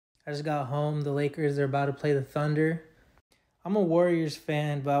I just got home. The Lakers are about to play the Thunder. I'm a Warriors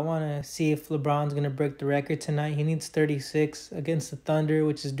fan, but I want to see if LeBron's going to break the record tonight. He needs 36 against the Thunder,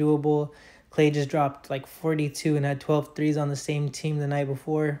 which is doable. Clay just dropped like 42 and had 12 threes on the same team the night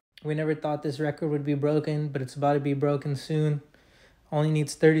before. We never thought this record would be broken, but it's about to be broken soon. Only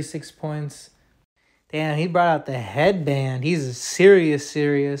needs 36 points. Damn, he brought out the headband. He's serious.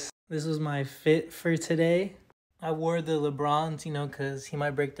 This was my fit for today. I wore the LeBrons, because he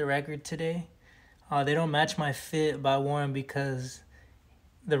might break the record today. They don't match my fit, but I wore them because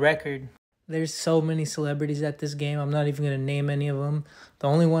the record. There's so many celebrities at this game. I'm not even going to name any of them. The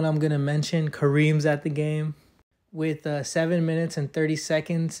only one I'm going to mention, Kareem's at the game. With 7 minutes and 30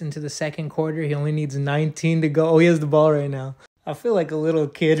 seconds into the second quarter, he only needs 19 to go. Oh, he has the ball right now. I feel like a little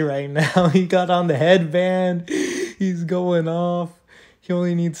kid right now. He got on the headband. He's going off. He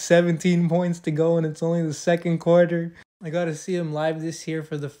only needs 17 points to go, and it's only the second quarter. I got to see him live this year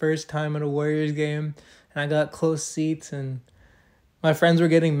for the first time at a Warriors game, and I got close seats, and my friends were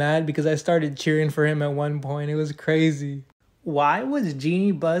getting mad because I started cheering for him at one point. It was crazy. Why was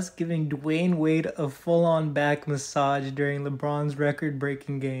Jeannie Buss giving Dwayne Wade a full-on back massage during LeBron's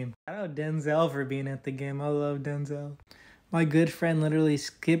record-breaking game? Shout out Denzel for being at the game. I love Denzel. My good friend literally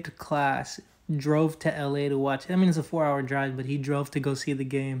skipped class, drove to LA to watch. I mean, it's a 4-hour drive, but he drove to go see the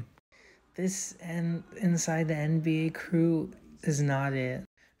game. This and inside the NBA crew is not it.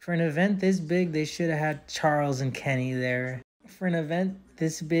 For an event this big, they should have had Charles and Kenny there. For an event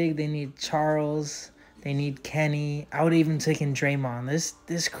this big, they need Charles, they need Kenny. I would even take in Draymond.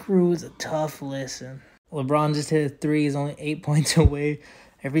 This crew is a tough listen. LeBron just hit a three. He's only 8 points away.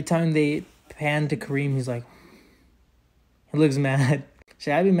 Every time they pan to Kareem, he's like, he looks mad.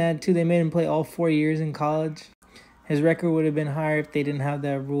 Should I be mad too? They made him play all 4 years in college. His record would have been higher if they didn't have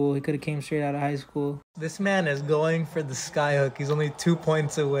that rule. He could have came straight out of high school. This man is going for the skyhook. He's only 2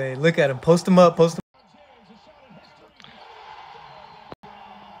 points away. Look at him. Post him up. Post him.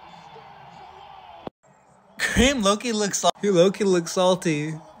 Kareem Loki looks salty. He Loki looks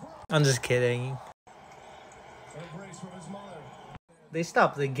salty. I'm just kidding. They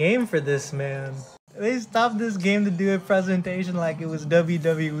stopped the game for this man. They stopped this game to do a presentation like it was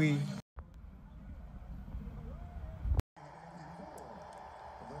WWE.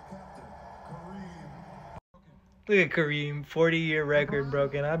 Look at Kareem, 40-year record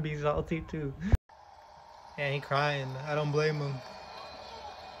broken. I'd be salty too. And he crying. I don't blame him.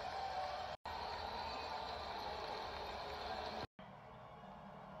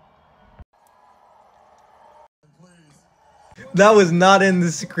 That was not in the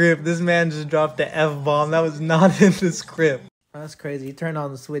script. This man just dropped the F-bomb. That was not in the script. That's crazy. He turned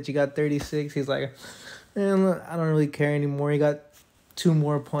on the switch. He got 36. He's like, man, I don't really care anymore. He got 2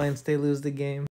 more points. They lose the game.